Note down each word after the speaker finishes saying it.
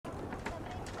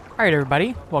Alright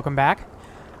everybody, welcome back.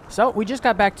 So, we just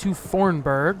got back to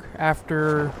Fornburg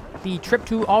after the trip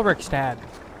to Ulrichstad.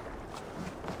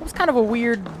 It was kind of a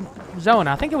weird zone.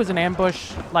 I think it was an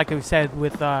ambush, like I said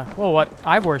with, well, what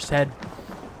Eivor said.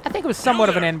 I think it was somewhat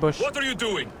of an ambush. What are you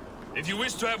doing? If you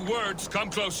wish to have words,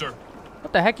 come closer.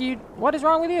 What the heck are you... What is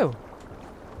wrong with you?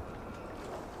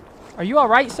 Are you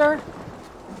alright, sir?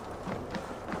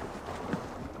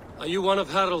 Are you one of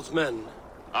Harald's men?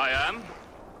 I am.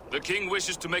 The king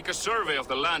wishes to make a survey of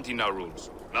the land he now rules.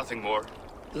 Nothing more.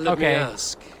 Let me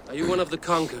ask, are you one of the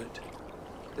conquered?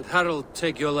 Did Harald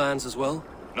take your lands as well?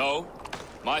 No.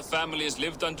 My family has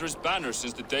lived under his banner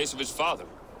since the days of his father,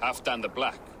 Halfdan the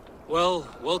Black. Well,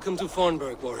 welcome to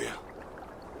Fornburg, warrior.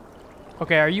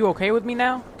 Okay, are you okay with me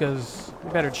now? Because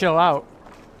we better chill out.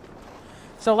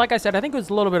 So, like I said, I think it was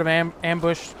a little bit of an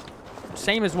ambush.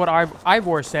 Same as what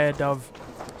Eivor said of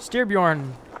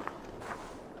Styrbjorn.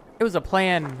 It was a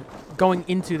plan going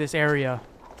into this area,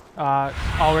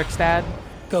 Ulrichstad,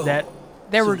 that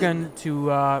they were going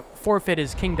to forfeit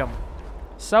his kingdom.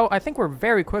 So I think we're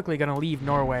very quickly going to leave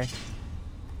Norway.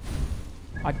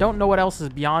 I don't know what else is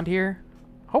beyond here.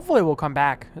 Hopefully we'll come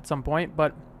back at some point,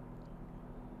 but...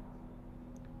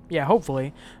 yeah,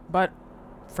 hopefully. But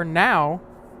for now...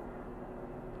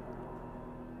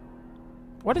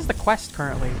 what is the quest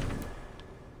currently?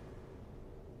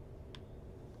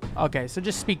 Okay, so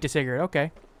just speak to Sigurd.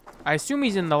 Okay. I assume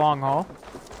he's in the long haul.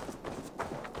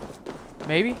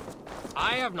 Maybe?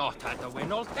 I have not had the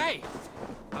win all day.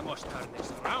 I must turn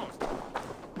this around.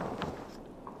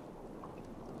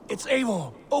 It's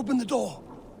Eivor. Open the door.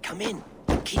 Come in.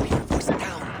 Keep your voice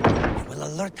down. It will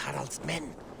alert Harald's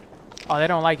men. Oh, they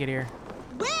don't like it here.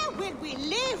 Where will we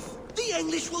live? The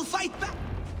English will fight back.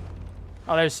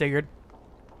 Oh, there's Sigurd.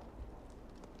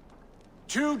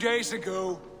 2 days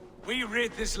ago, we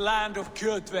rid this land of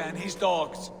Kjotve and his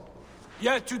dogs.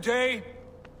 Yet today,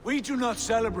 we do not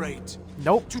celebrate.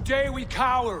 Nope. Today we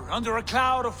cower under a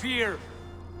cloud of fear.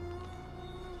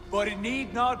 But it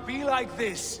need not be like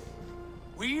this.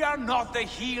 We are not the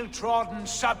heel-trodden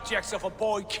subjects of a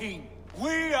boy king.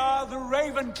 We are the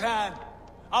Raven clan.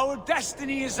 Our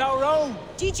destiny is our own.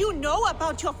 Did you know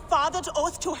about your father's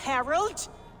oath to Harald?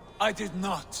 I did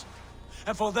not.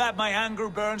 And for that my anger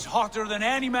burns hotter than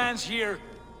any man's here.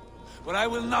 But I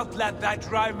will not let that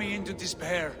drive me into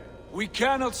despair. We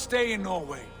cannot stay in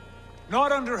Norway.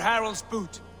 Not under Harald's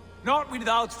boot. Not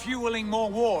without fueling more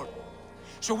war.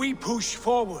 So we push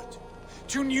forward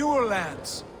to newer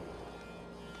lands.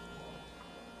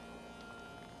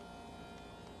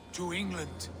 To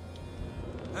England.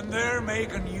 And there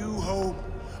make a new home.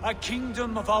 A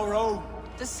kingdom of our own.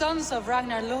 The sons of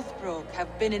Ragnar Lothbrok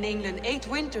have been in England 8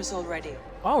 winters already.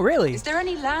 Oh, really? Is there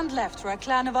any land left for a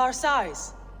clan of our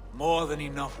size? More than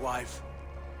enough, wife.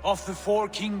 Of the 4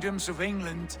 kingdoms of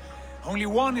England, only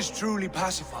one is truly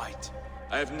pacified.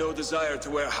 I have no desire to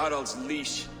wear Harald's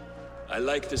leash. I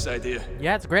like this idea.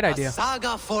 Yeah, it's a great idea. A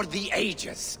saga for the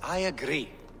ages. I agree.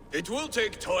 It will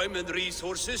take time and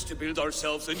resources to build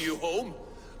ourselves a new home,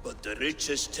 but the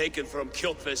riches taken from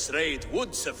Kjotve's raid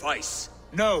would suffice.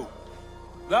 No.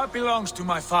 That belongs to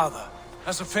my father,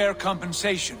 as a fair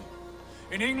compensation.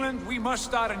 In England, we must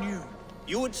start anew.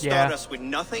 You would start us with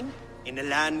nothing? In a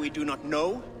land we do not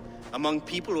know? Among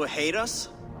people who hate us?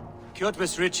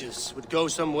 Kjotve's riches would go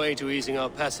some way to easing our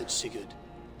passage, Sigurd.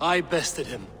 I bested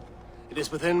him. It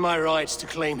is within my rights to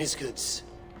claim his goods.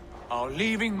 Our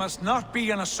leaving must not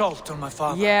be an assault on my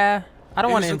father. Yeah, I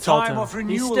don't want to insult him. Of He's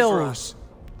renewal for us.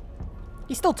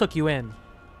 He still took you in.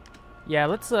 Yeah,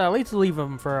 let's leave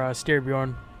him for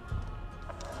Styrbjorn.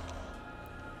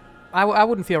 I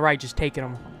wouldn't feel right just taking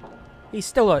him. He's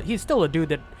still a dude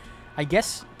that I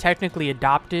guess technically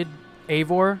adopted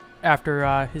Eivor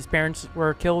after his parents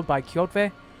were killed by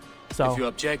Kjotve. So if you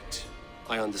object,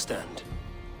 I understand.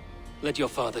 Let your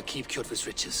father keep Kjotve's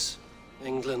riches.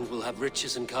 England will have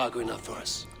riches and cargo enough for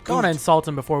us. Don't want to insult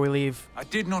him before we leave. I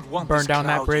did not want burn this down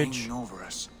that cloud bridge hanging over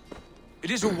us. It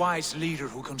is a wise leader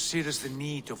who considers the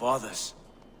need of others.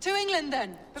 To England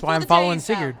then. That's why I'm following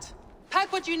Sigurd.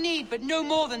 Pack what you need, but no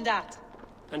more than that.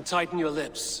 And tighten your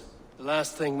lips. The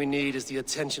last thing we need is the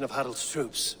attention of Harald's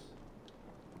troops.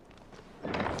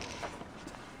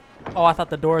 Oh, I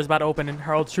thought the door was about to open and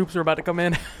Harald's troops were about to come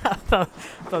in. I thought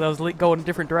that was going a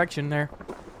different direction there.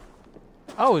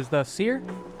 Oh, is the seer?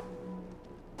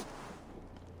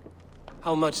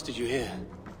 How much did you hear?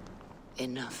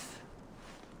 Enough.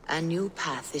 A new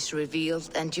path is revealed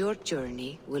and your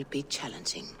journey will be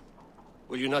challenging.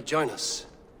 Will you not join us?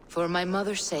 For my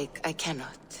mother's sake, I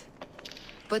cannot.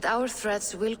 But our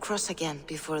threads will cross again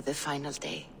before the final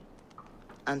day.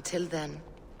 Until then,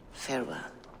 farewell.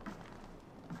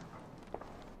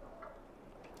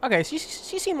 Okay, she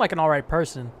seemed like an alright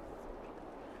person.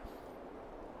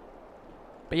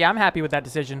 But yeah, I'm happy with that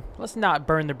decision. Let's not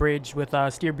burn the bridge with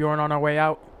Styrbjorn on our way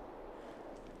out.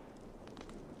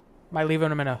 Might leave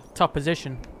him in a tough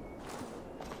position.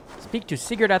 Speak to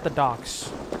Sigurd at the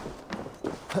docks.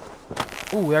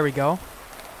 Ooh, there we go.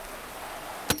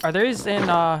 Are there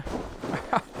are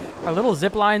little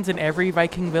zip lines in every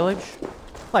Viking village?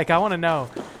 Like, I want to know.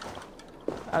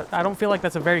 I don't feel like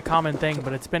that's a very common thing,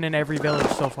 but it's been in every village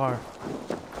so far.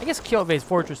 I guess Kjotve's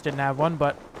fortress didn't have one,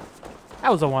 but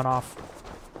that was a one-off.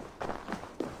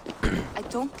 I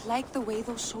don't like the way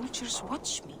those soldiers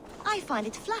watch me. I find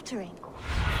it flattering.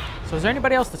 So is there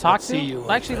anybody else to talk to?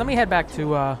 Well, actually, let me head back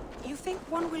to, You think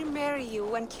one will marry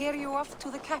you and carry you off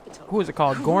to the capital? Who is it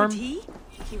called? Gorm? Would he?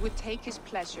 He would take his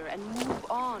pleasure and move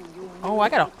on. Oh, I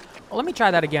gotta... Well, let me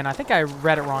try that again. I think I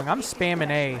read it wrong. I'm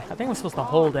spamming A. I think I'm supposed to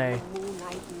hold A.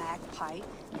 Moonlight magpie,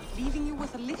 leaving you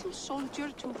with a little soldier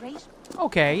to raise.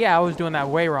 Okay, yeah, I was doing that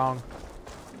way wrong.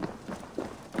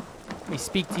 Let me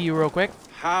speak to you real quick.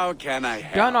 How can I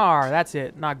help? Gunnar, that's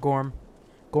it, not Gorm.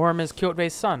 Gorm is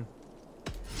Kjotve's son.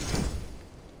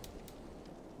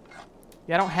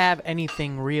 Yeah, I don't have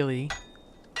anything really.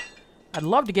 I'd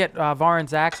love to get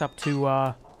Varen's axe up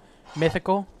to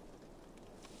mythical.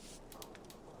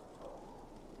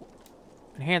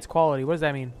 Enhanced quality, what does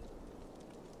that mean?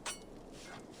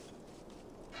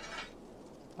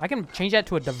 I can change that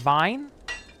to a divine?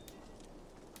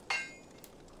 I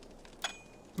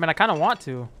mean, I kind of want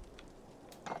to.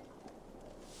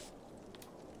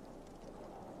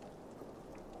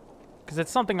 Because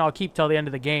it's something I'll keep till the end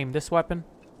of the game, this weapon.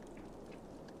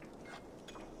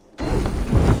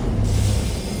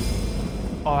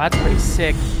 Oh, that's pretty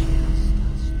sick.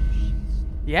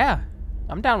 Yeah,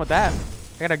 I'm down with that. I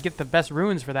gotta get the best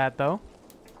runes for that, though.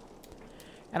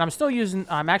 And I'm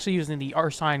actually using the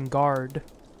Arsine Guard.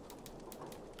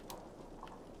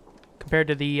 Compared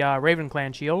to the Raven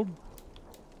Clan shield.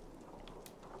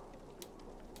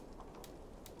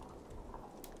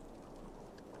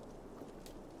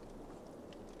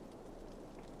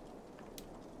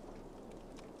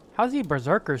 How's the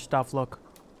Berserker stuff look?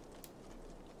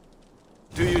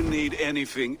 Do you need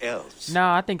anything else?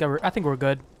 No, I think we're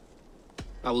good.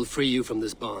 I will free you from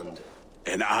this bond.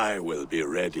 And I will be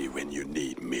ready when you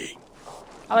need me.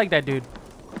 I like that dude.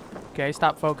 Okay,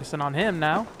 stop focusing on him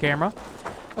now, camera.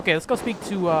 Okay, let's go speak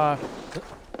to,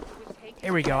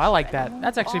 here we go, I like that.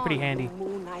 That's actually pretty handy.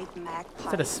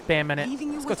 Instead of spamming it,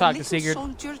 let's go talk to Sigurd.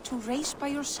 A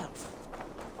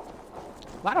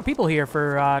lot of people here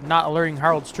for not alerting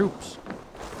Harald's troops.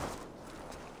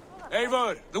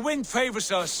 Eivor, the wind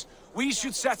favors us. We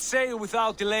should set sail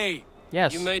without delay.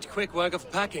 Yes. You made quick work of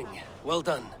packing. Well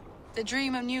done. The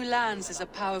dream of new lands is a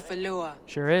powerful lure.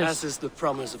 Sure is. As is the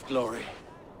promise of glory.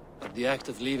 But the act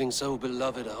of leaving so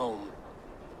beloved a home,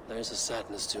 there is a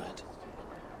sadness to it.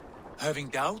 Having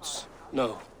doubts?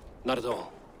 No, not at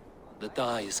all. The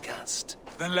die is cast.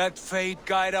 Then let fate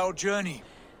guide our journey.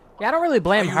 Yeah, I don't really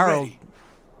blame Harald. Ready?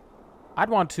 I'd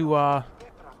want to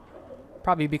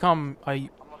probably become a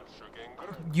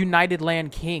United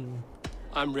Land King.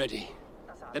 I'm ready.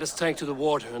 Let us tank to the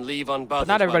water and leave unbothered. But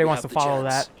not everybody wants to follow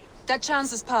that. That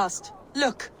chance is past.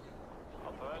 Look.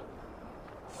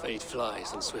 Fate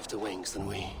flies on swifter wings than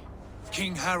we.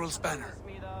 King Harald's banner.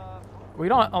 We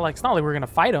don't like. It's not like we're gonna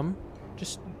fight him.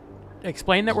 Just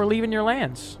explain that we're leaving your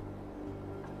lands.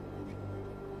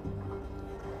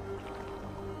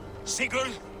 Sigurd,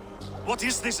 what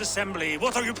is this assembly?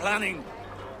 What are you planning?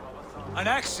 An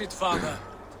exit, father.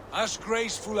 As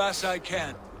graceful as I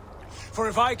can. For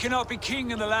if I cannot be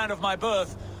king in the land of my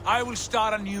birth, I will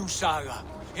start a new saga.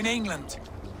 In England.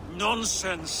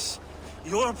 Nonsense.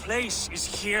 Your place is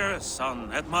here,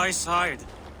 son, at my side.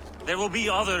 There will be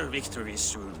other victories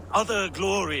soon. Other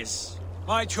glories.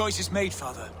 My choice is made,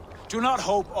 father. Do not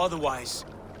hope otherwise.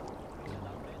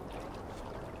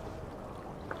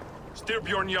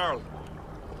 Styrbjorn Jarl.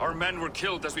 Our men were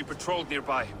killed as we patrolled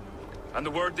nearby. And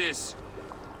the word is,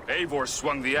 Eivor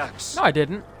swung the axe. No, I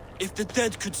didn't. If the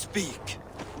dead could speak,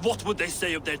 what would they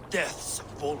say of their deaths,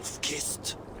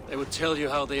 wolf-kissed? They would tell you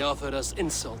how they offered us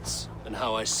insults, and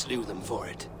how I slew them for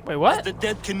it. Wait, what? As the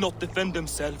dead cannot defend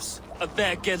themselves, a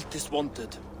vergelt is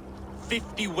wanted.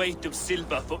 50 weight of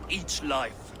silver for each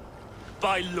life.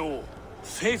 By law.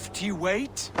 50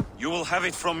 weight? You will have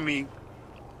it from me.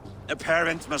 A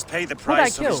parent must pay the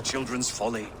price of his children's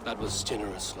folly. That was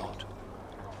generous, Lord.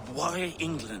 Why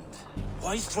England?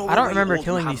 Why throw I don't away remember all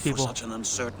killing you these have people. for such an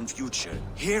uncertain future?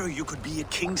 Here you could be a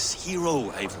king's hero,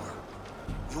 Eivor.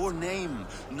 Your name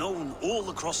known all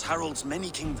across Harald's many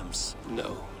kingdoms.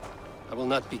 No. I will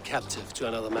not be captive to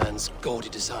another man's gaudy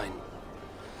design.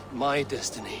 My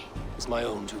destiny is my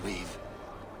own to weave.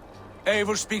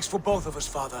 Eivor speaks for both of us,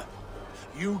 father.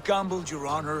 You gambled your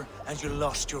honor, and you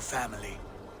lost your family.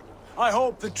 I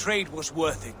hope the trade was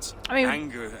worth it. I mean,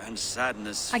 anger and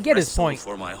sadness I get his wrestle point.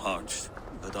 for my heart,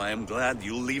 but I am glad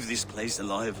you'll leave this place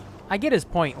alive. I get his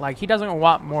point. Like, he doesn't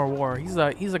want more war. He's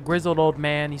a grizzled old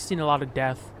man. He's seen a lot of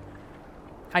death.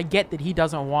 I get that he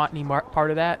doesn't want any part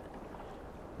of that.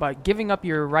 But giving up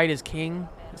your right as king,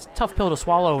 it's a tough pill to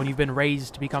swallow when you've been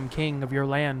raised to become king of your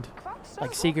land,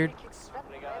 like Sigurd.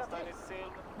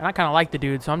 And I kind of like the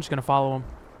dude, so I'm just going to follow him.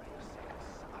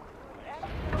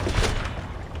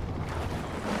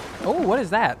 Oh, what is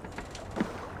that?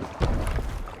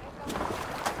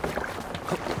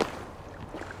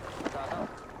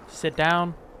 Sit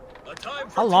down.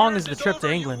 How long is the trip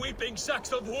to England? Weeping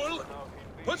sacks of wool.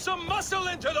 Put some muscle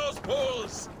into those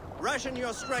bulls. Ration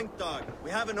your strength, dog. We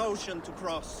have an ocean to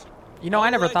cross. You know,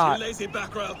 I never thought. Lazy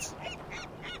backgrounds.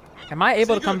 Am I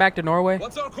able to come back to Norway?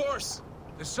 What's our course?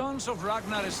 The sons of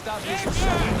Ragnar established a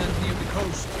settlement near the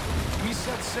coast. We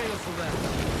set sail for them.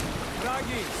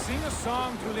 Ragi, sing a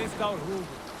song to lift our hoof.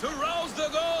 To rouse the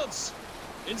gods!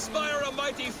 Inspire a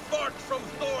mighty fart from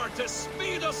Thor to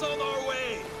speed us on our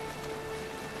way!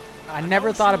 I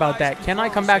never thought about that. Can I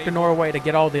come back to Norway to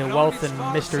get all the wealth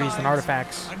and mysteries and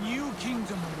artifacts? A new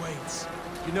kingdom awaits.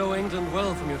 You know England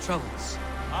well from your travels.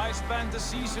 I spent a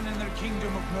season in their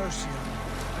kingdom of Mercia,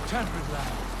 a temperate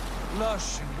land,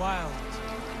 lush and wild.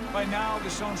 By now, the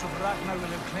sons of Ragnar will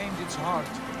have claimed its heart.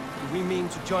 Do we mean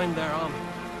to join their army?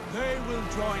 They will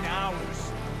join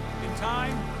ours. In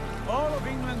time, all of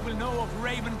England will know of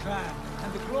Raven clan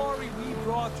and the glory we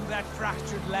brought to that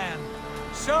fractured land.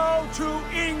 So to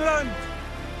England,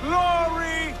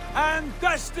 glory and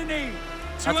destiny.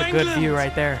 That's a good view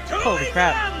right there. Holy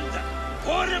crap.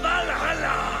 For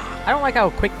Valhalla! I don't like how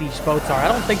quick these boats are. I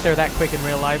don't think they're that quick in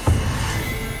real life.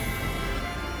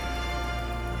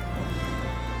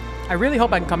 I really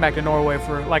hope I can come back to Norway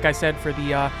for, like I said, for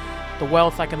the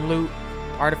wealth I can loot,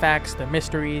 artifacts, the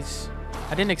mysteries.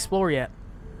 I didn't explore yet.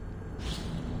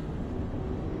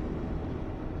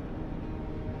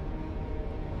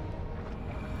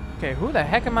 Okay, who the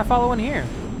heck am I following here?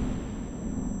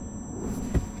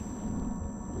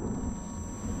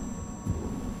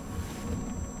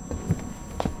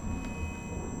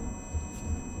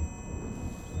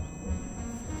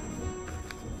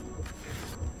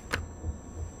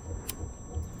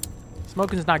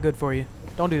 Smoking's not good for you.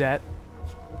 Don't do that.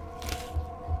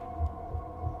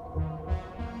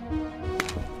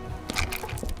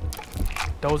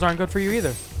 Those aren't good for you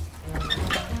either.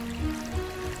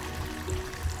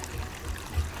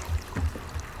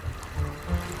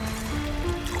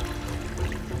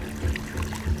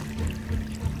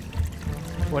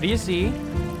 What do you see?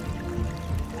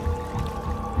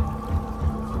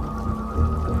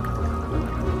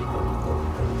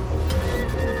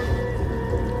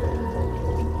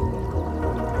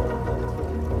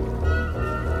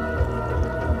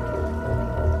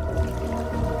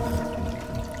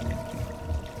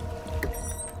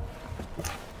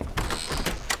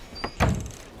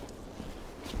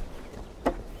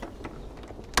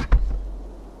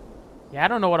 Yeah, I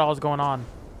don't know what all is going on.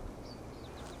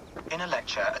 In a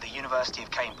lecture at the University of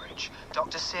Cambridge,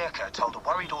 Dr. Sirka told a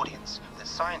worried audience that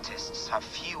scientists have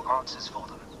few answers for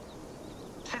them.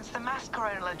 Since the mass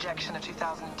coronal ejection of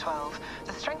 2012,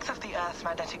 the strength of the Earth's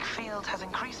magnetic field has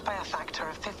increased by a factor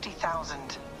of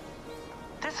 50,000.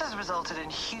 This has resulted in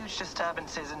huge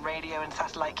disturbances in radio and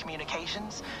satellite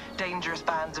communications, dangerous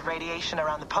bands of radiation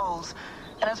around the poles,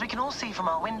 and as we can all see from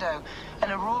our window,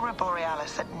 an aurora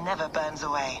borealis that never burns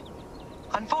away.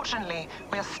 Unfortunately,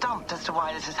 we are stumped as to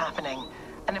why this is happening,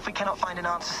 and if we cannot find an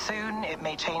answer soon, it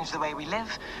may change the way we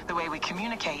live, the way we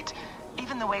communicate,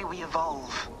 even the way we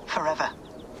evolve, forever.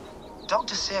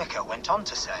 Dr. Sirka went on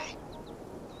to say,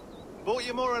 Bought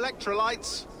you more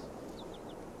electrolytes?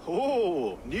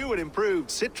 Oh, new and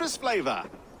improved citrus flavor.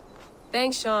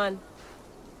 Thanks, Sean.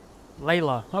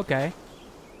 Layla, okay.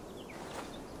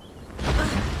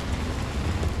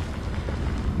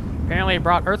 Apparently it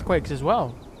brought earthquakes as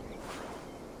well.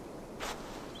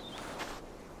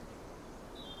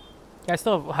 I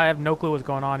still have no clue what's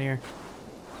going on here.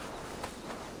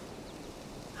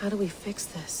 How do we fix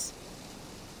this?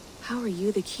 How are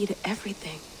you the key to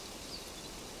everything?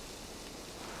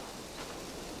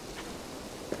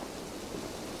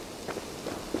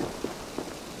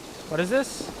 What is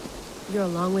this? You're a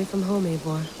long way from home,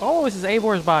 Eivor. Oh, this is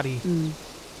Eivor's body.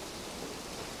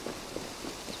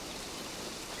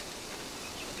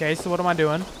 Okay, so what am I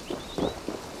doing?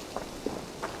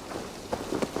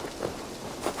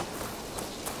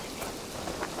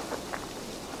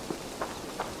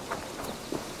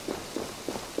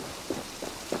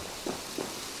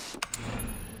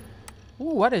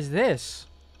 what is this?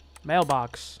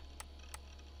 Mailbox.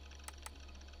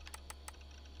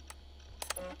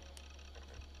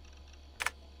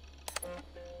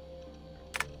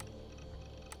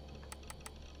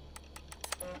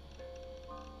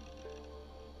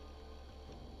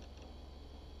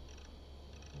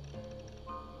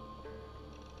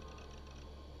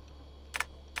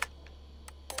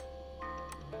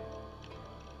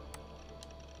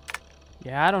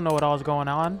 Yeah, I don't know what all's going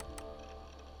on.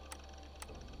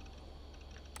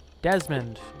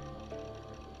 Desmond.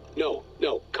 No,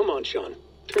 come on, Sean.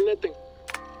 Turn that thing...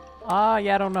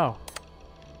 Yeah, I don't know.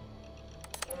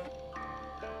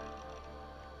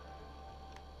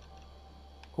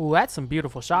 Ooh, that's some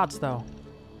beautiful shots, though.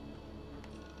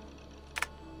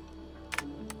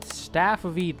 Staff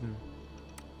of Eden.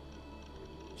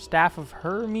 Staff of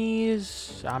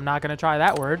Hermes. I'm not gonna try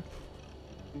that word.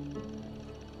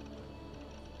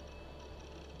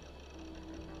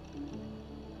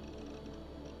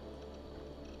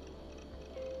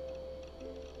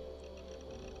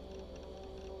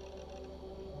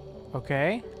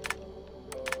 Okay.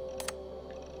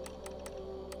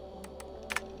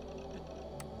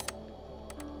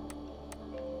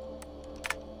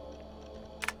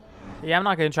 Yeah, I'm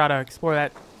not going to try to explore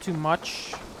that too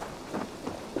much.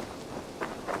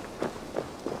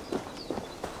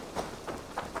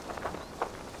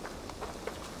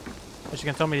 But you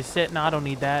can tell me to sit? No, I don't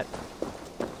need that.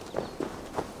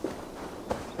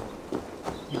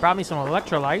 You brought me some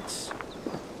electrolytes.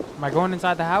 Am I going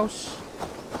inside the house?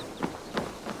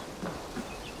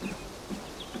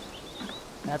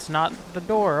 That's not the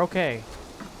door, okay.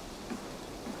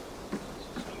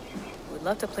 Would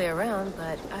love to play around,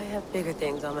 but I have bigger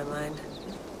things on my mind.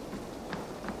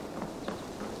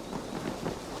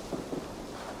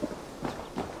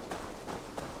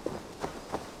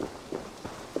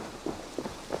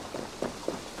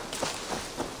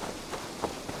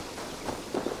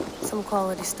 Some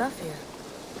quality stuff here.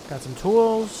 Got some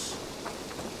tools.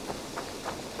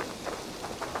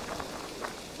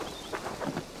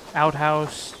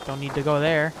 Outhouse. Don't need to go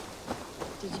there.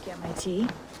 Did you get my tea?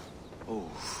 Oh,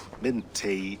 mint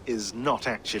tea is not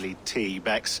actually tea,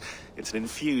 Bex. It's an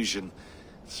infusion.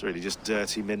 It's really just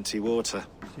dirty, minty water.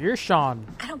 So you're Sean.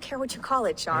 I don't care what you call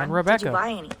it, Sean. And Rebecca. Did you buy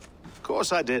any? Of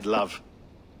course I did, love.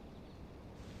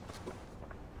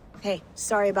 Hey,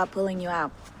 sorry about pulling you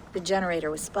out. The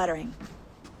generator was sputtering.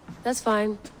 That's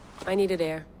fine. I needed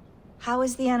air. How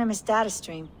is the Animus data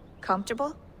stream?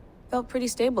 Comfortable? Felt pretty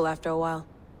stable after a while.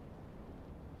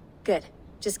 Good.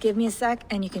 Just give me a sec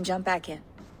and you can jump back in.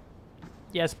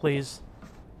 Yes, please.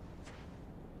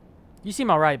 You seem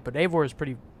alright, but Eivor is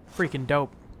pretty freaking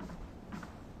dope.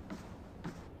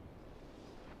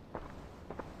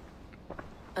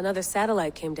 Another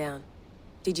satellite came down.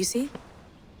 Did you see?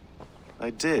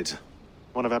 I did.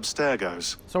 One of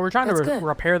Abstergo's. So we're trying to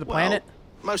repair the planet?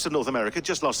 Well, most of North America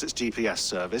just lost its GPS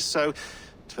service, so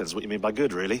depends what you mean by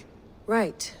good, really.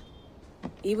 Right.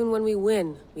 Even when we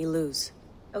win, we lose.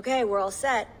 Okay, we're all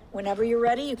set. Whenever you're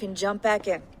ready, you can jump back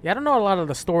in. Yeah, I don't know a lot of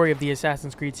the story of the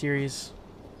Assassin's Creed series.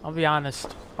 I'll be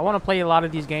honest. I want to play a lot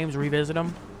of these games, revisit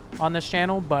them on this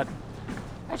channel, but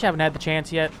I just haven't had the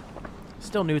chance yet.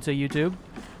 Still new to YouTube.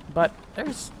 But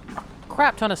there's a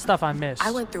crap ton of stuff I missed.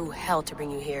 I went through hell to bring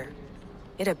you here.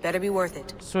 It had better be worth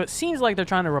it. So it seems like they're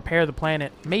trying to repair the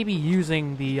planet, maybe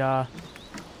using the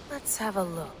Let's have a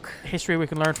look. history we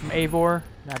can learn from Eivor.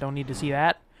 I don't need to see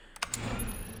that.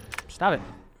 Stop it.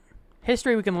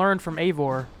 History we can learn from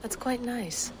Eivor. That's quite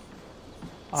nice.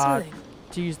 To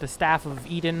use the Staff of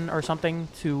Eden or something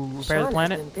to repair the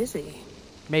planet. Sean has been busy.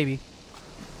 Maybe.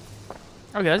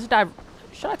 Okay, let's dive.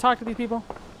 Should I talk to these people?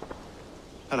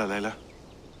 Hello, Layla.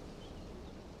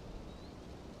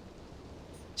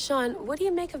 Sean, what do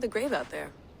you make of the grave out there?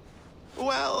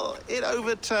 Well, it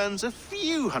overturns a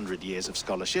few hundred years of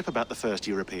scholarship about the first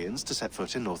Europeans to set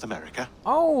foot in North America.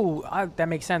 Oh, that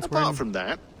makes sense. Apart from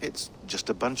that, it's just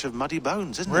a bunch of muddy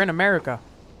bones, isn't it? We're in America.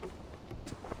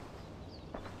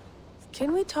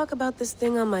 Can we talk about this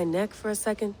thing on my neck for a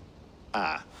second?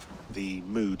 Ah, the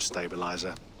mood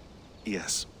stabilizer.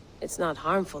 Yes. It's not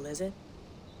harmful, is it?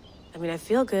 I mean, I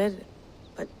feel good,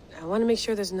 but I want to make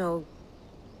sure there's no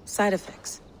side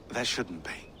effects. There shouldn't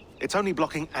be. It's only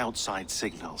blocking outside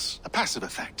signals, a passive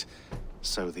effect.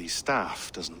 So the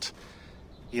staff doesn't,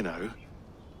 you know,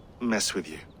 mess with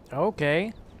you.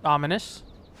 Okay. Ominous.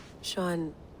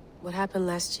 Sean, what happened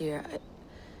last year,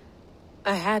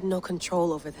 I had no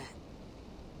control over that.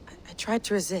 I tried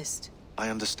to resist. I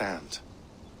understand.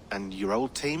 And your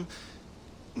old team,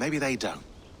 maybe they don't.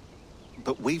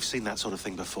 But we've seen that sort of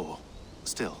thing before.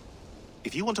 Still,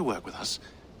 if you want to work with us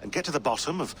and get to the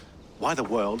bottom of Why the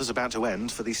world is about to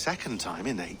end for the second time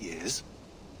in 8 years.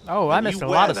 Oh, I missed a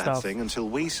lot of that stuff. Thing until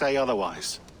we say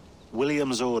otherwise.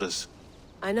 William's orders.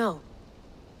 I know.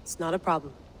 It's not a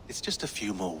problem. It's just a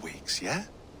few more weeks, yeah?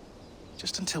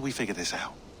 Just until we figure this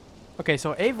out. Okay,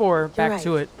 so Eivor, back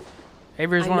to it.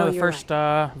 Eivor is one of the first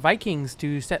Vikings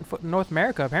to set foot in North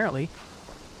America, apparently.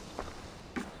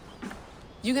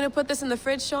 You gonna put this in the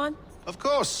fridge, Sean? Of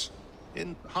course.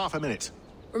 In half a minute.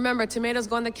 Remember, tomatoes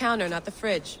go on the counter, not the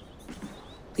fridge.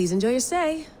 Please enjoy your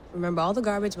stay. Remember, all the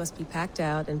garbage must be packed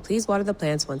out, and please water the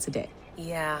plants once a day.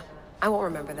 Yeah, I won't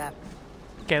remember that.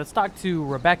 Okay, let's talk to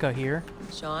Rebecca here.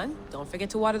 Sean, don't forget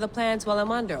to water the plants while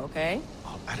I'm under, okay?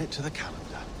 I'll add it to the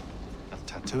calendar. I'll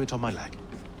tattoo it on my leg.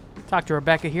 Talk to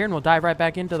Rebecca here, and we'll dive right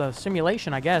back into the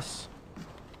simulation, I guess.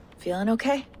 Feeling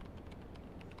okay?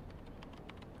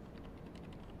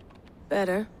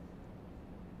 Better.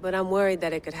 But I'm worried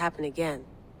that it could happen again.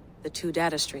 The 2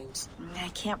 data streams. I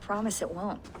can't promise it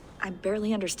won't. I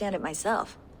barely understand it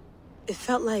myself. It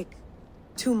felt like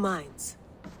 2 minds,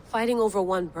 fighting over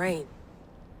 1 brain.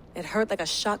 It hurt like a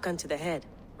shotgun to the head.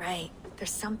 Right. There's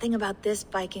something about this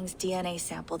Viking's DNA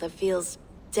sample that feels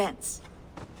dense,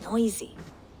 noisy.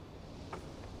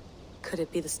 Could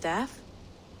it be the staff?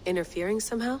 Interfering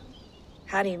somehow?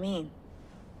 How do you mean?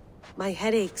 My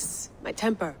headaches, my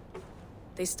temper.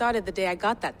 They started the day I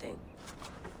got that thing.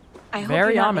 I hope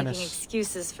you're not making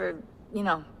excuses for, you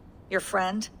know, your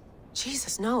friend.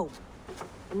 Jesus, no.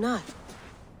 I'm not.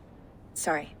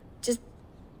 Sorry. Just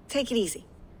take it easy.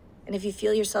 And if you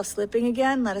feel yourself slipping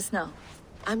again, let us know.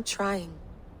 I'm trying.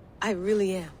 I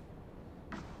really am.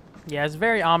 Yeah, it's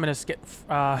very ominous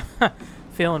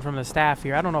feeling from the staff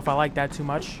here. I don't know if I like that too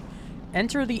much.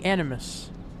 Enter the Animus.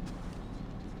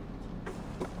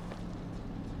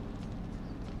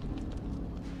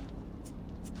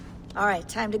 All right,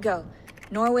 time to go.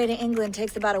 Norway to England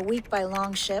takes about a week by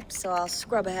long ship, so I'll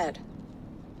scrub ahead.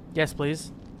 Yes,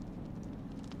 please.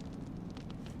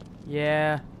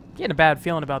 Yeah, getting a bad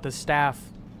feeling about this staff.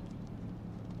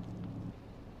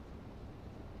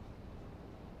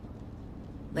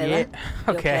 Layla, yeah.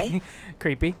 Okay.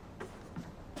 Creepy.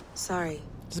 Sorry.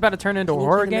 It's about to turn into a Can you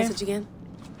horror play the game. Message again?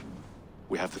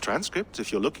 We have the transcript.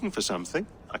 If you're looking for something,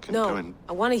 I can no, go and...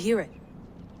 I want to hear it.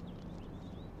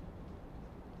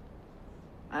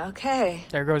 Okay.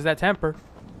 There goes that temper.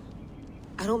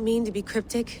 I don't mean to be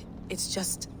cryptic. It's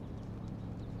just...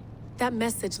 that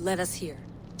message led us here.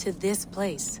 To this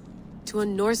place. To a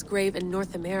Norse grave in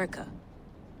North America.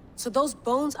 So those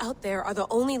bones out there are the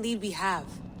only lead we have.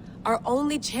 Our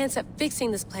only chance at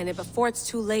fixing this planet before it's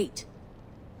too late.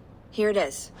 Here it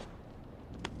is.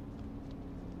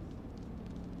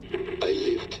 I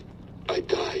lived, I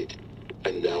died,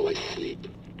 and now I sleep.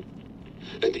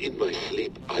 And in my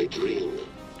sleep I dream.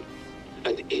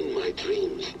 And in my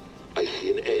dreams I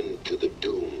see an end to the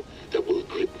doom that will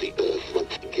grip the earth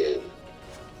once again.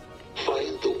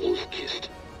 Find the wolf-kissed.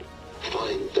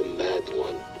 Find the mad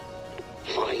one.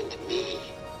 Find me.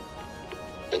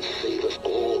 And save us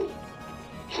all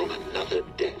from another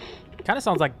death. Kind of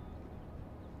sounds like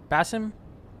Basim.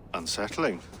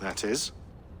 Unsettling, that is.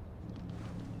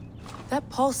 That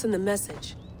pulse in the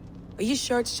message. Are you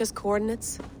sure it's just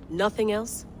coordinates? Nothing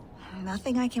else?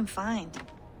 Nothing I can find.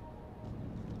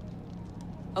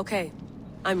 Okay,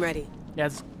 I'm ready. Yeah,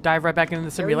 let's dive right back into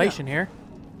the simulation here.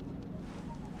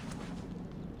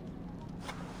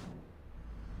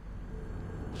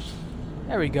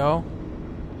 There we go.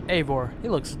 Eivor, he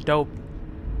looks dope.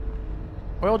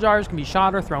 Oil jars can be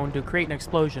shot or thrown to create an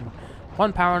explosion.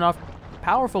 One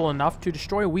powerful enough to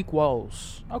destroy weak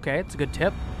walls. Okay, that's a good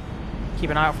tip.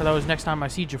 Keep an eye out for those next time I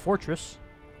siege a fortress.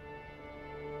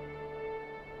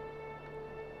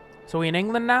 So we in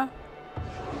England now?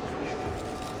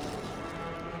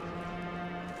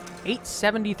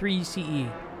 873 CE.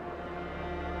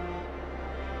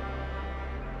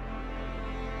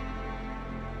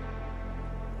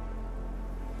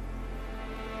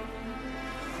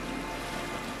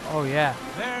 Oh yeah.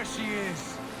 There she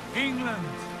is. England.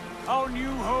 Our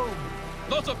new home.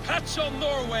 Not a patch on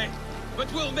Norway,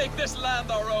 but we'll make this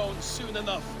land our own soon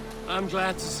enough. I'm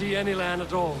glad to see any land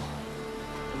at all.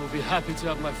 And will be happy to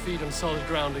have my feet on solid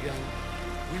ground again.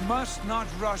 We must not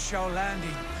rush our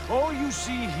landing. All you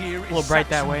see here is a little bright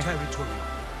that way. territory.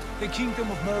 The Kingdom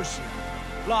of Mercia,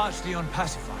 largely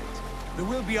unpacified. There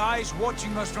will be eyes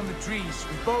watching us from the trees,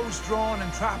 with bows drawn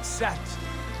and traps set.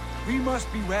 We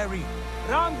must be wary.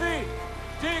 Randi,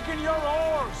 dig in your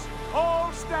oars,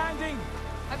 all standing.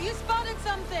 Have you spotted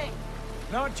something?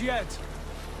 Not yet.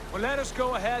 Well, let us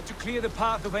go ahead to clear the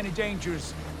path of any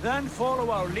dangers. Then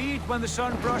follow our lead when the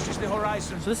sun brushes the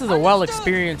horizon. So this is a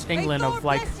well-experienced England of,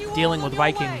 like, dealing with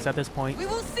Vikings at this point. We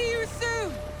will see you soon.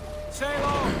 Sail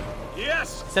on.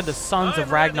 Yes. Said the sons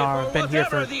of Ragnar have been here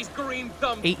for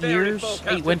 8 years,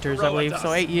 8 winters, I believe.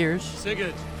 So 8 years.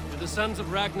 Sigurd, do the sons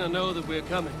of Ragnar know that we're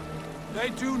coming? They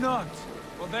do not,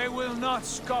 but they will not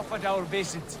scoff at our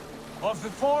visit. Of the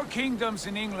 4 kingdoms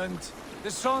in England,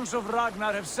 the sons of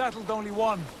Ragnar have settled only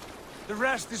one. The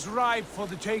rest is ripe for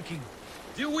the taking.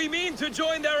 Do we mean to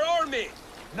join their army?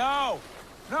 No,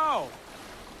 no.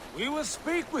 We will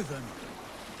speak with them,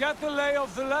 get the lay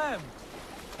of the land,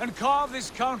 and carve this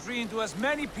country into as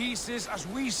many pieces as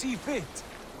we see fit.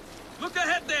 Look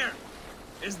ahead there!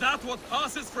 Is that what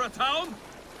passes for a town?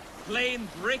 Plain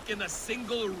brick and a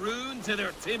single rune to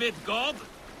their timid god?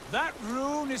 That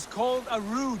rune is called a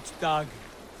root, Doug.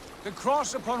 The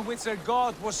cross upon which their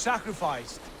god was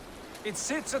sacrificed. It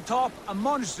sits atop a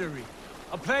monastery,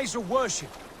 a place of worship.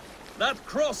 That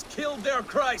cross killed their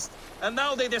Christ, and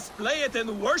now they display it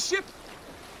in worship?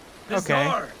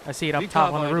 Okay, I see it up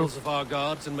top on the roof. Of our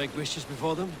gods and make wishes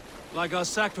before them, like our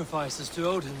sacrifices to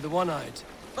Odin, the One-Eyed.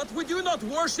 But we do not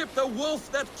worship the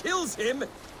wolf that kills him.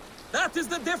 That is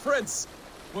the difference.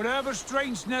 Whatever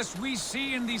strangeness we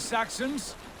see in these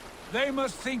Saxons, they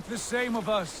must think the same of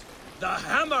us. The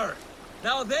hammer!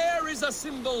 Now there is a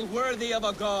symbol worthy of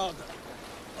a god.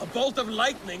 A bolt of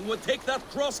lightning would take that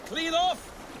cross clean off.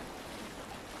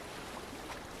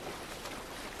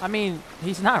 I mean,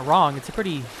 he's not wrong. It's a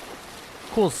pretty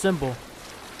cool symbol.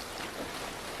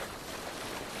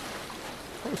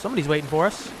 Oh, somebody's waiting for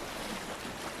us.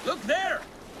 Look there!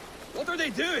 What are they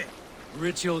doing?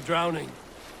 Ritual drowning.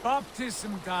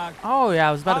 Baptism, Dag. Oh yeah,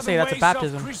 I was about to say that's a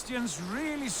baptism. Are Christians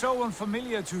really so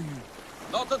unfamiliar to you?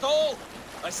 Not at all.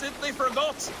 I simply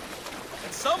forgot.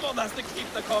 And someone has to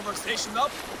keep the conversation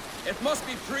up. It must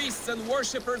be priests and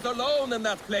worshippers alone in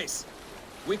that place.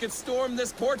 We could storm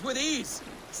this port with ease.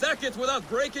 Sack it without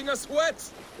breaking a sweat.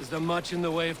 Is there much in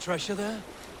the way of treasure there?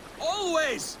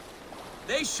 Always!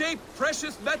 They shape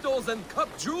precious metals and cut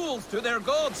jewels to their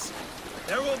gods.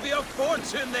 There will be a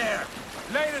fortune there.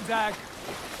 Later, Dag.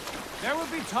 There will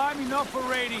be time enough for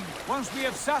raiding once we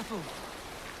have settled.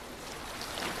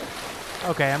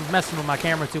 Okay, I'm messing with my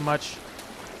camera too much.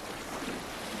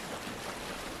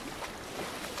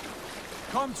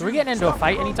 So we're getting into a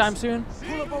fight anytime soon?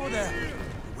 Pull up over there.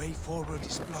 The way forward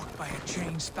is blocked by a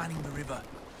chain spanning the river.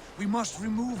 We must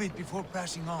remove it before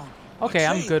pressing on. Okay,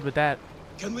 I'm good with that.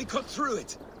 Can we cut through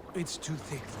it? It's too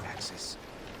thick for access.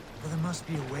 But there must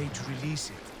be a way to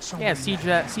release it. Yeah, siege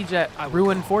that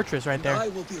ruined fortress right there. I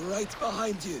will be right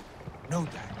behind you. No,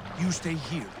 Dad. You stay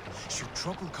here. Should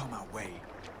trouble come our way,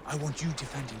 I want you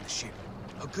defending the ship.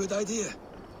 A good idea.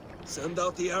 Send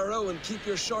out the arrow and keep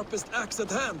your sharpest axe at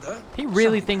hand, huh? He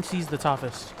really thinks he's the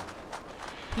toughest.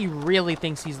 He really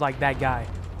thinks he's like that guy.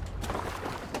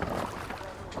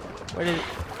 Where did it...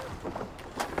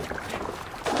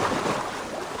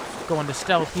 Go into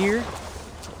stealth here.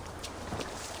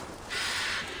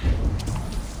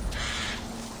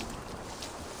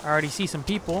 I already see some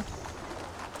people.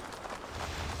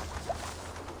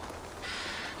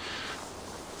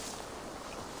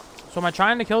 So am I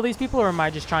trying to kill these people, or am I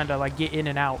just trying to like get in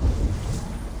and out?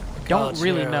 I don't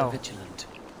really know. Vigilant.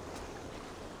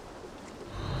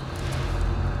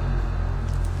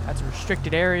 That's a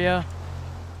restricted area.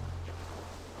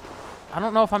 I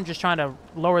don't know if I'm just trying to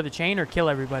lower the chain or kill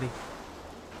everybody.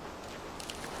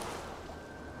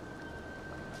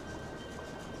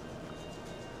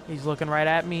 He's looking right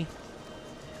at me.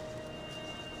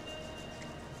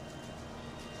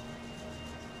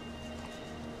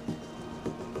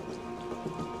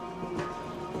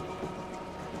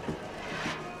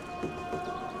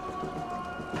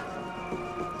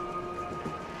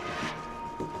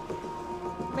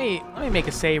 Let me make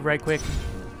a save right quick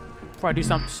before I do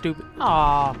something stupid.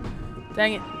 Aw,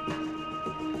 dang it.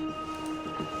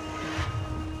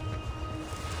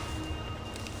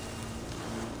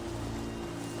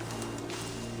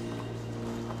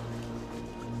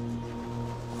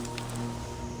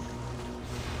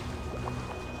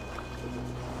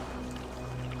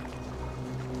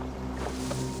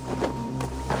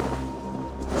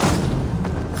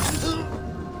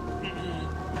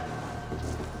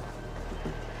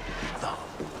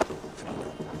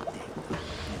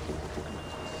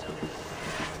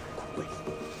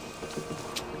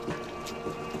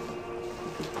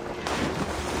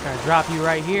 Drop you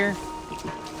right here.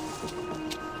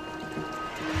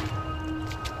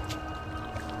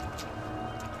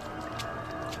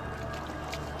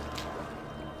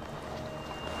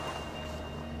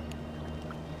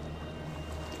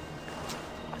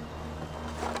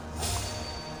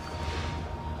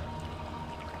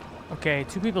 Okay,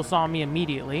 2 people saw me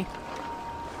immediately.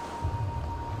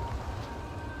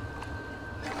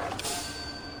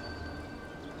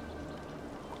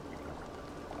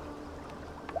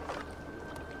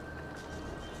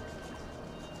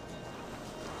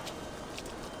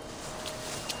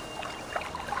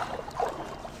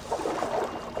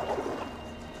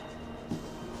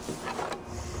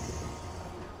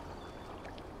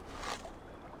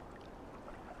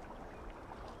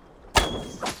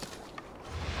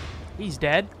 He's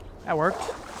dead. That worked. I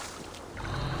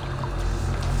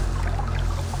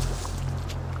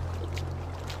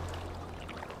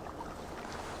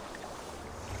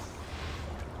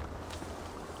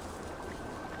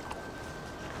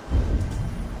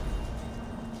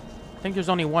think there's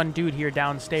only one dude here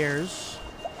downstairs.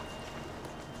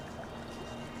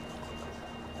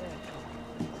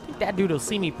 I think that dude will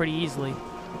see me pretty easily.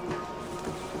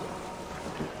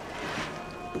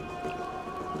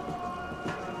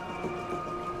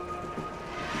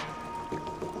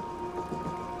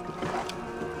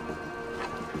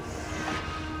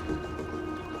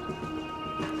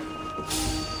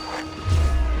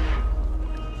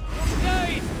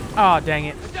 Oh, dang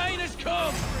it.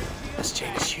 This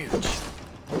chain is huge.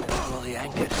 And with all the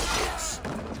anchor is,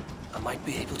 I might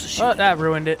be able to shoot. Oh, that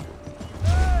ruined it.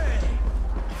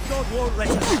 God won't let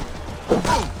us.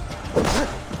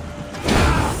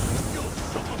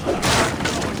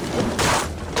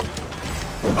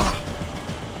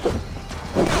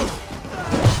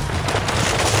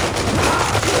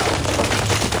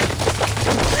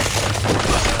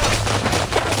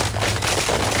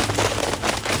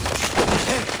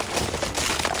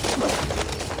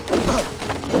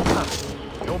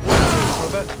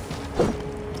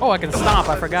 Oh, I can stomp.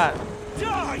 I forgot.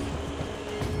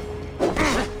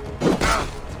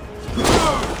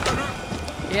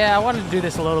 Yeah, I wanted to do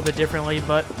this a little bit differently,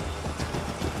 but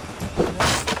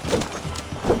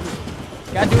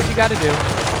gotta do what you gotta do.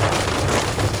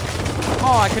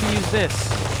 Oh, I could have used this.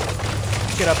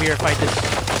 Let's get up here and fight this.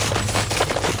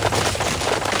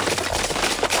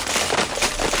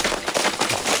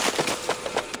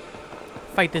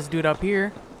 Fight this dude up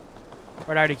here.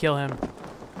 Or did I already kill him?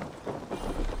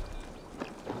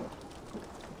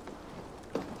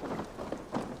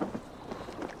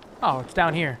 Oh, it's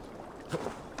down here.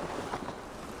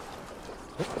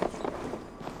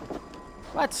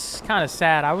 That's kind of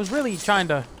sad. I was really trying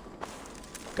to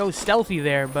go stealthy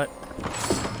there, but it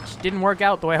just didn't work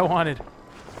out the way I wanted.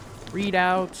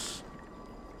 Readouts.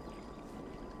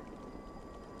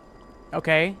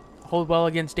 Okay. Hold well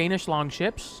against Danish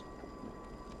longships.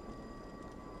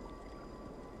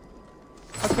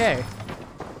 Okay.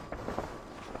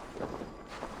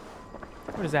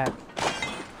 What is that?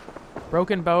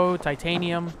 Broken bow,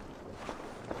 titanium.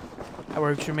 That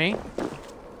works for me.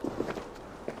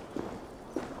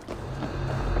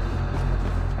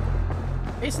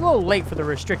 It's a little late for the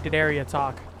restricted area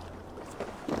talk.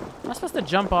 Am I supposed to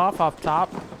jump off top?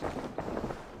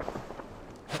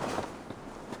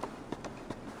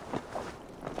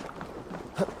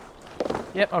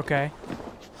 Yep, okay.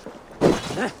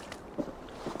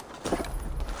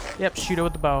 Yep, shoot it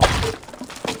with the bow.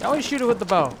 I always shoot it with the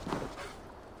bow.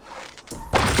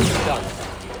 Done.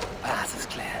 Path is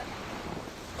clear.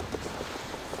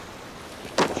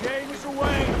 Chain is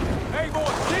away! Eivor,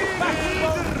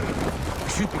 back! We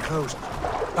should be closed,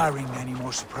 barring any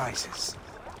more surprises.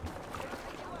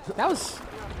 I was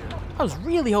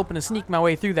really hoping to sneak my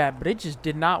way through that, but it just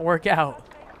did not work out.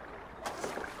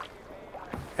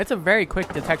 It's a very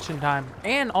quick detection time,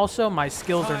 and also my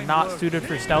skills are not suited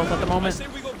for stealth at the moment. I say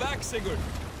we go back, Sigurd.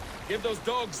 Give those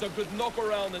dogs a good knock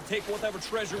around and take whatever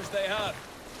treasures they have.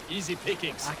 Easy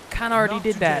pickings. I kind of already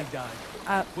did that.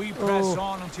 We press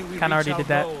on until we kind of reach already did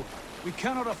that. goal. We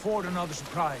cannot afford another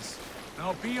surprise.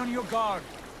 Now be on your guard.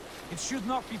 It should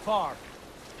not be far.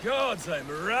 Gods, I'm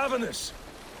ravenous.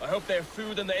 I hope they have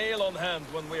food and ale on hand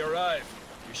when we arrive.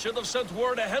 You should have sent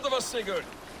word ahead of us, Sigurd,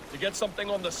 to get something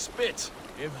on the spit.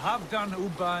 If Halfdan,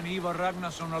 Ubba and Eivor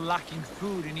Ragnarsson are lacking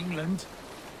food in England,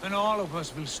 then all of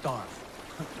us will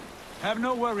starve. Have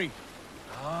no worry.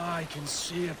 Ah, I can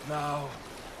see it now.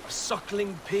 A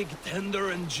suckling pig, tender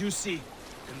and juicy.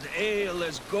 And ale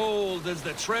as gold as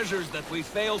the treasures that we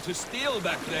failed to steal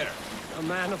back there. A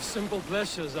man of simple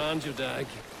pleasures, aren't you, Dag?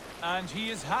 And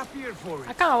he is happier for it.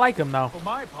 I kind of like him, though. For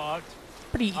my part,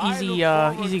 pretty I easy, look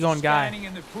forward easygoing to guy. standing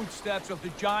in the footsteps of the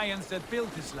giants that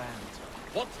built this land.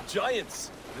 What giants?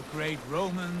 The great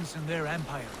Romans and their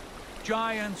empire.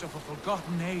 Giants of a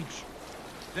forgotten age.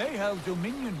 They held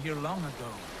dominion here long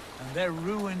ago, and their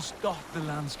ruins dot the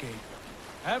landscape.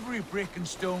 Every brick and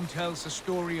stone tells a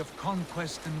story of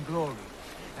conquest and glory.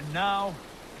 And now,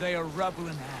 they are rubble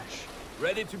and ash.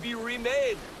 Ready to be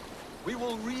remade. We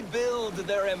will rebuild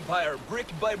their empire, brick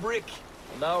by brick.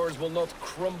 And ours will not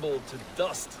crumble to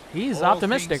dust. He's All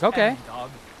optimistic, things okay. end,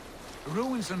 dog. The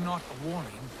ruins are not a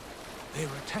warning. They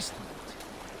are a testament.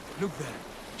 Look there,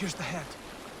 just ahead.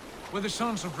 Where the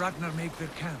sons of Ragnar make their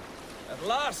camp. At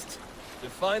last! To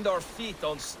find our feet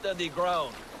on steady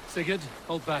ground. Sigurd,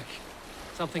 hold back.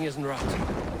 Something isn't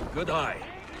right. Good eye.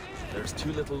 There's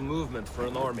too little movement for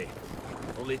an army.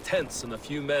 Only tents and a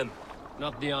few men.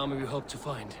 Not the army we hoped to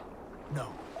find. No.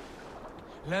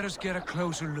 Let us get a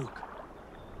closer look.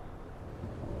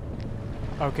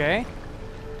 Okay.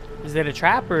 Is it a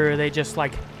trap, or are they just,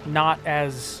 like, not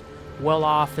as well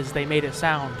off as they made it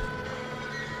sound?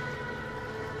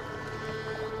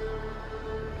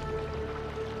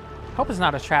 Hope it's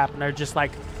not a trap, and they're just,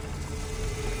 like...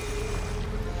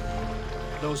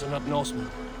 Those are not Norsemen.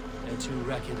 They're too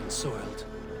ragged and soiled.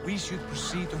 We should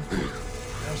proceed on foot,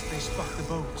 lest they spot the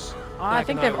boats. I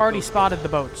think they've already spotted the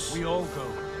boats. We all go.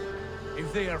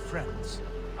 If they are friends,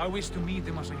 I wish to meet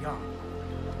them as a yard.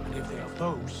 And if they are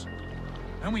foes,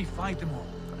 then we fight them all.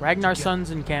 Ragnar's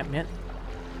son's encampment.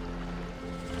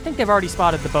 I think they've already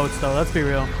spotted the boats, though. Let's be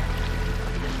real.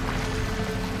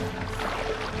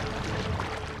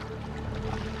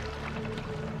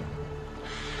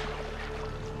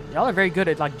 Y'all are very good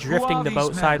at, like, drifting the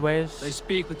boat sideways. They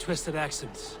speak with twisted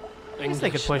accents. I guess they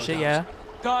could push it, yeah.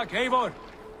 Dag, Eivor!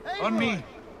 On me!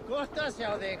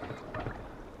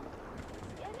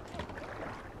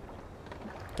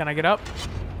 Can I get up?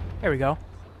 There we go.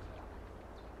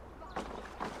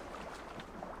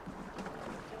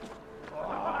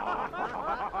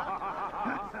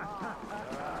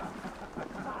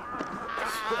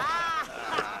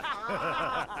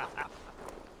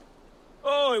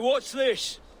 Oi, what's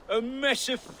this? A mess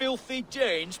of filthy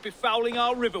Danes befouling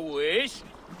our riverways?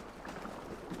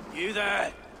 You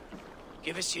there.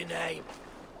 Give us your name.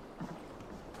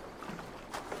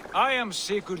 I am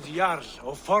Sigurd Jarl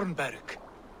of Fornberg.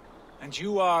 And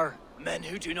you are... Men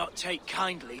who do not take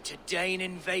kindly to Dane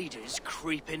invaders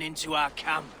creeping into our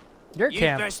camp. Your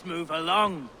camp? You best move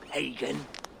along, pagan.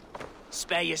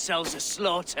 Spare yourselves a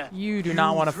slaughter. You do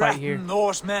not want to fight here.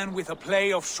 Norsemen with a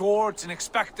play of swords and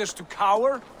expect us to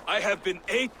cower? I have been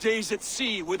 8 days at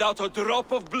sea without a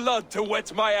drop of blood to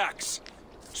wet my axe.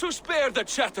 So spare the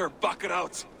chatter,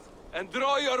 Buckerout, and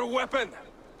draw your weapon.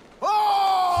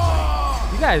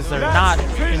 You guys are not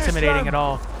intimidating at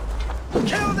all.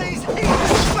 Kill these heathen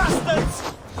bastards!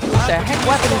 What the heck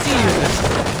weapon is he using?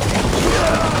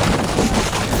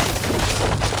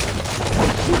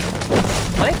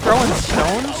 Are they throwing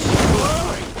stones?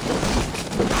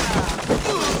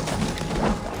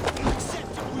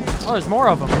 Oh, there's more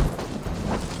of them.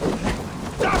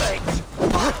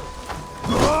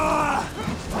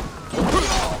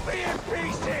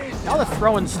 Now they're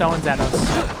throwing stones at us.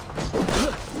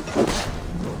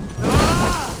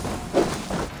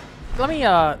 Let me,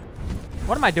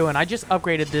 what am I doing? I just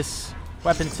upgraded this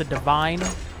weapon to divine.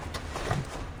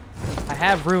 I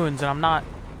have runes and I'm not...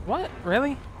 What?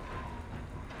 Really?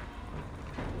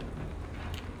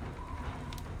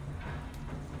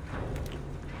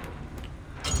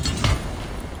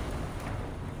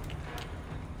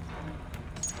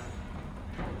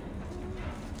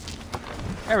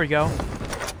 There we go.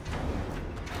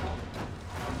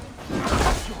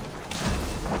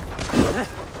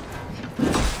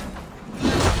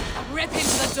 Rip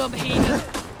into the dumb heathen.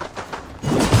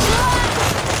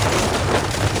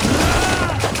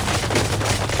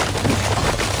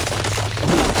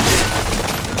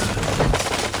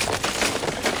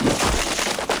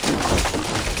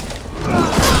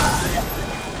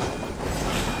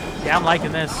 Yeah, I'm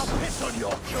liking this.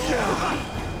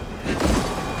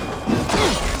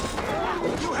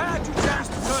 You had your chance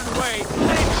to turn away,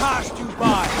 they passed you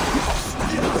by.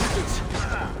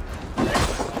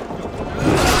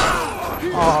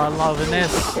 Oh, I'm loving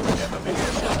this.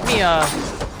 Let me,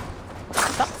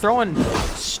 stop throwing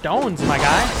stones, my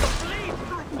guy.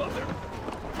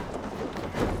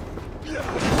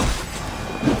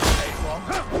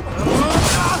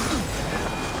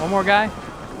 One more guy.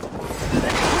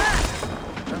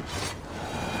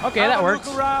 Okay, that works.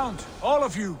 Look around, all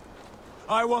of you.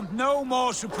 I want no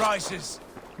more surprises.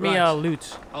 Give me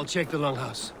loot. I'll check the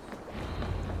longhouse.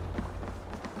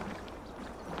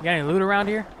 You got any loot around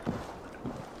here?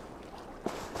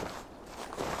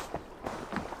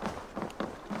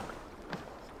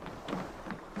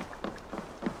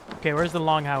 Okay, where's the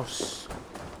longhouse?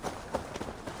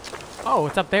 Oh,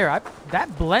 it's up there.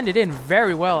 That blended in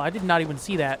very well. I did not even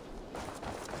see that.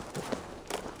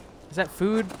 Is that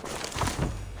food?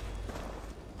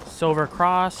 Silver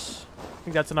cross. I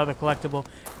think that's another collectible.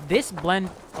 This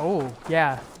blend... Oh,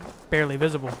 yeah. Barely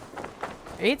visible.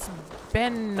 It's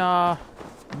been, not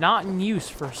in use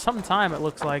for some time, it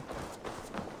looks like.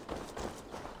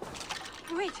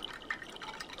 Wait.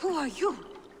 Who are you?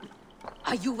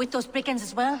 Are you with those brigands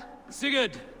as well?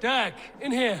 Sigurd, Dag,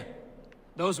 in here.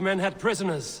 Those men had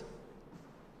prisoners.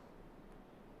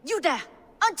 You there!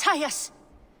 Untie us!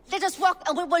 Let us walk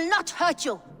and we will not hurt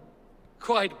you!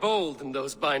 Quite bold in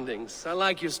those bindings. I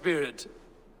like your spirit.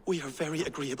 We are very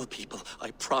agreeable people,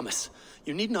 I promise.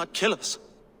 You need not kill us.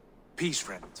 Peace,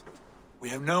 friend. We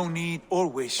have no need or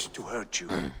wish to hurt you.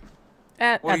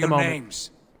 At What are the your moment.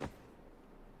 names?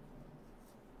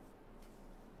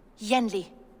 Yenli.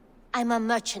 I'm a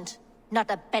merchant,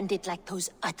 not a bandit like those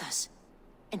others.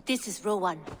 And this is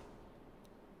Rowan.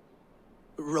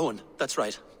 Rowan, that's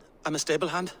right. I'm a stable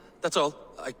hand, that's all.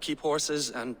 I keep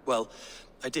horses and, well,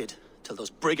 I did, till those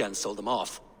brigands sold them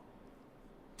off.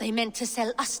 They meant to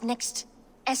sell us next,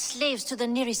 as slaves to the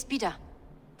nearest bidder.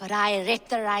 But I ripped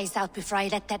their eyes out before I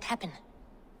let that happen.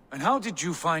 And how did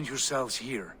you find yourselves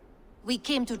here? We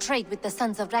came to trade with the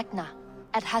Sons of Ragnar,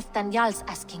 at Halfdan Jarl's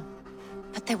asking.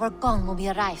 But they were gone when we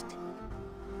arrived.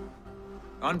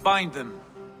 Unbind them.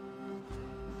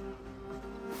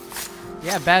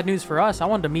 Yeah, bad news for us. I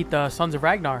wanted to meet the Sons of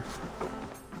Ragnar.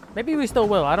 Maybe we still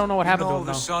will. I don't know what happened to them,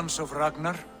 the though. Sons of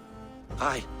Ragnar?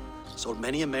 Aye. Sold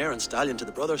many a mare and stallion to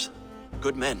the brothers.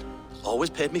 Good men. Always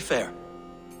paid me fair.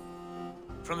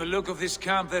 From the look of this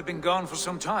camp, they've been gone for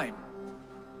some time.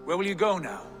 Where will you go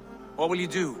now? What will you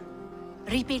do?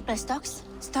 Rebuild my stocks,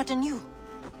 start anew.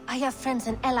 I have friends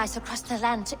and allies across the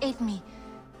land to aid me,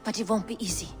 but it won't be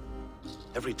easy.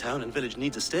 Every town and village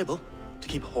needs a stable to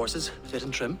keep horses fit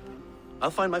and trim.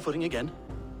 I'll find my footing again.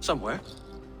 Somewhere.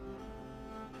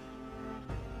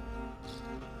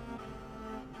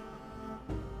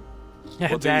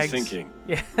 Yeah, What are you thinking?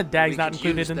 Yeah, Dag's not We could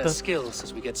included use in their the... skills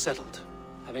as we get settled.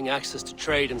 Having access to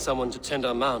trade and someone to tend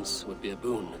our mounts would be a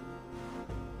boon.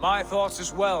 My thoughts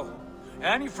as well.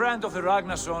 Any friend of the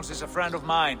Ragnarsons is a friend of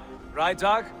mine. Right,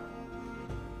 Dag?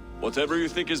 Whatever you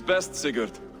think is best,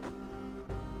 Sigurd.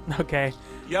 Okay.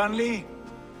 Janli,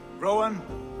 Rowan,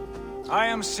 I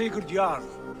am Sigurd Jarl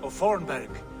of Fornberg,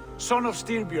 son of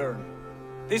Styrbjörn.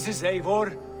 This is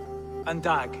Eivor and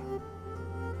Dag.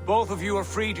 Both of you are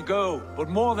free to go, but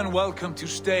more than welcome to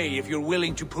stay if you're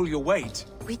willing to pull your weight.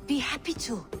 We'd be happy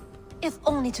to, if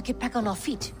only to get back on our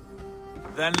feet.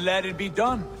 Then let it be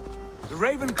done. The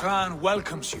Raven clan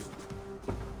welcomes you.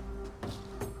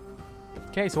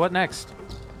 Okay, so what next?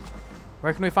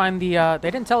 Where can we find the, they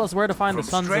didn't tell us where to find the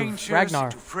Sons of Strangers Ragnar.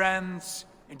 into friends,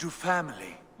 into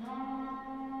family.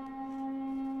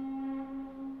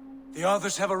 The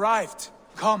others have arrived.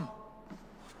 Come.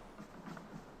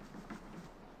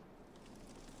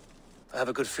 I have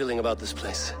a good feeling about this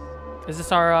place. Is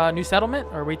this our new settlement,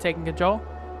 or are we taking control?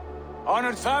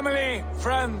 Honored family,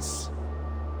 friends,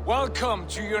 welcome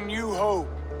to your new home.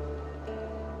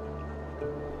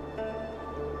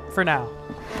 For now.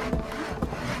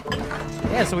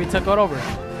 Yeah, so we took it over.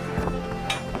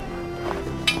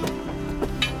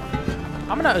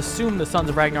 I'm gonna assume the Sons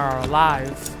of Ragnar are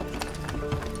alive.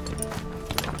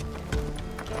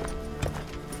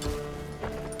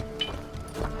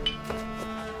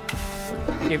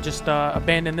 They've just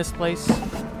abandoned this place,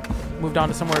 moved on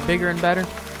to somewhere bigger and better.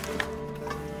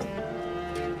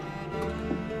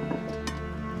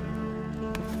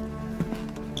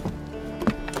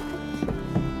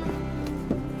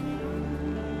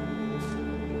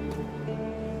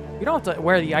 You don't have to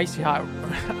wear the icy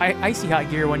hot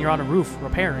gear when you're on a roof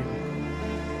repairing.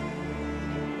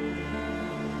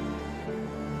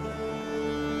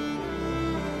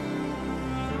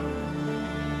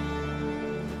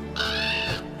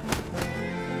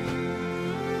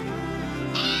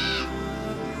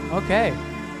 Okay.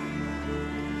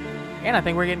 And I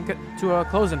think we're getting to a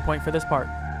closing point for this part.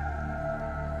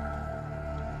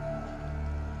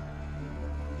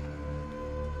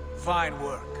 Fine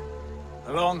work.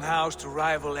 A longhouse to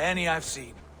rival any I've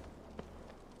seen.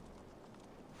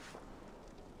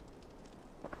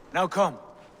 Now come.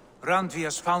 Randvi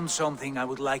has found something I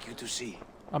would like you to see.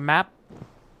 A map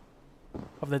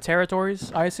of the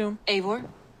territories, I assume? Eivor,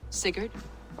 Sigurd,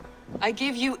 I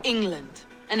give you England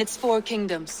and its 4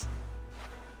 kingdoms.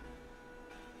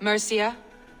 Mercia,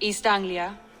 East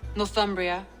Anglia,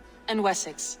 Northumbria, and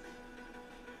Wessex.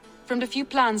 From the few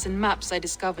plans and maps I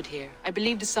discovered here, I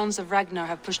believe the Sons of Ragnar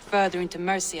have pushed further into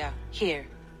Mercia, here.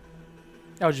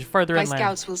 Oh, just further My inland.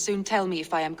 scouts will soon tell me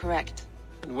if I am correct.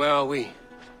 And where are we?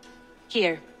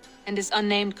 Here, in this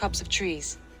unnamed copse of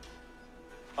trees.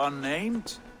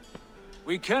 Unnamed?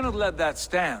 We cannot let that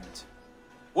stand.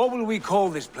 What will we call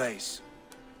this place?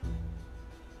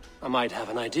 I might have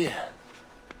an idea.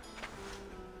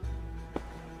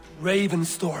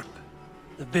 Ravensthorpe,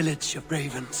 the village of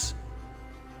ravens.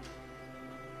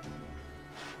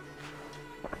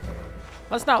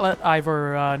 Let's not let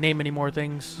Eivor name any more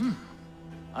things.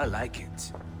 I like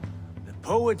it. The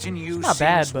poet in you not sings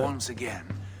bad, but- once again.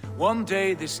 One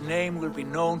day this name will be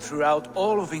known throughout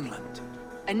all of England.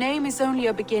 A name is only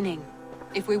a beginning.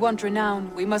 If we want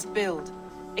renown, we must build,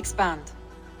 expand.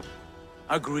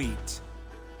 Agreed.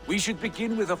 We should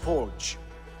begin with a forge.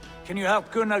 Can you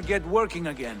help Gunnar get working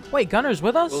again? Wait, Gunnar's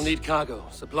with us? We'll need cargo,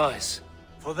 supplies.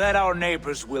 For that our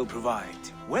neighbors will provide,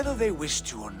 whether they wish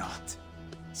to or not.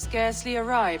 Scarcely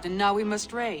arrived, and now we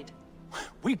must raid.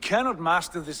 We cannot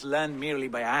master this land merely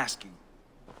by asking.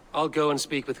 I'll go and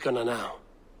speak with Gunnar now.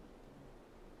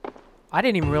 I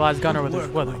didn't even realize Gunnar was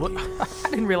with us. I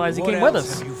didn't realize he came with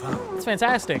us. It's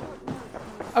fantastic.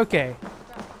 Okay.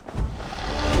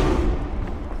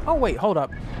 Oh, wait, hold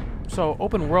up. So,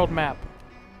 open world map.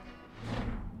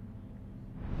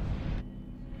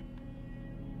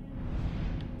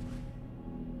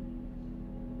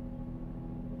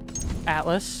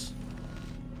 Atlas.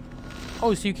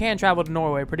 Oh, so you can travel to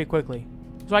Norway pretty quickly.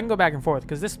 So I can go back and forth,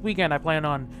 because this weekend I plan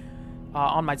on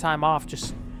my time off,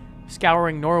 just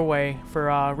scouring Norway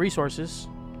for resources.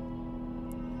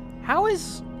 How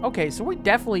is... Okay, so we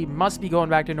definitely must be going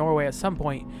back to Norway at some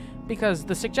point, because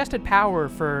the suggested power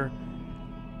for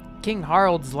King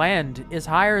Harald's land is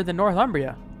higher than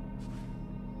Northumbria.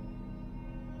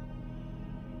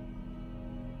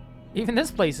 Even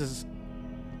this place is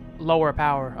lower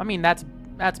power. I mean, that's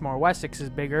more. Wessex is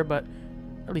bigger, but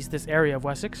at least this area of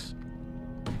Wessex.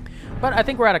 But I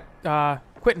think we're at a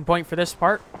quitting point for this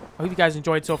part. I hope you guys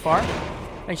enjoyed so far.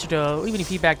 Make sure to leave any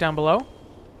feedback down below.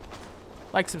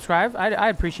 Like, subscribe. I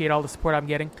appreciate all the support I'm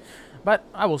getting. But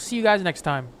I will see you guys next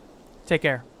time. Take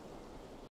care.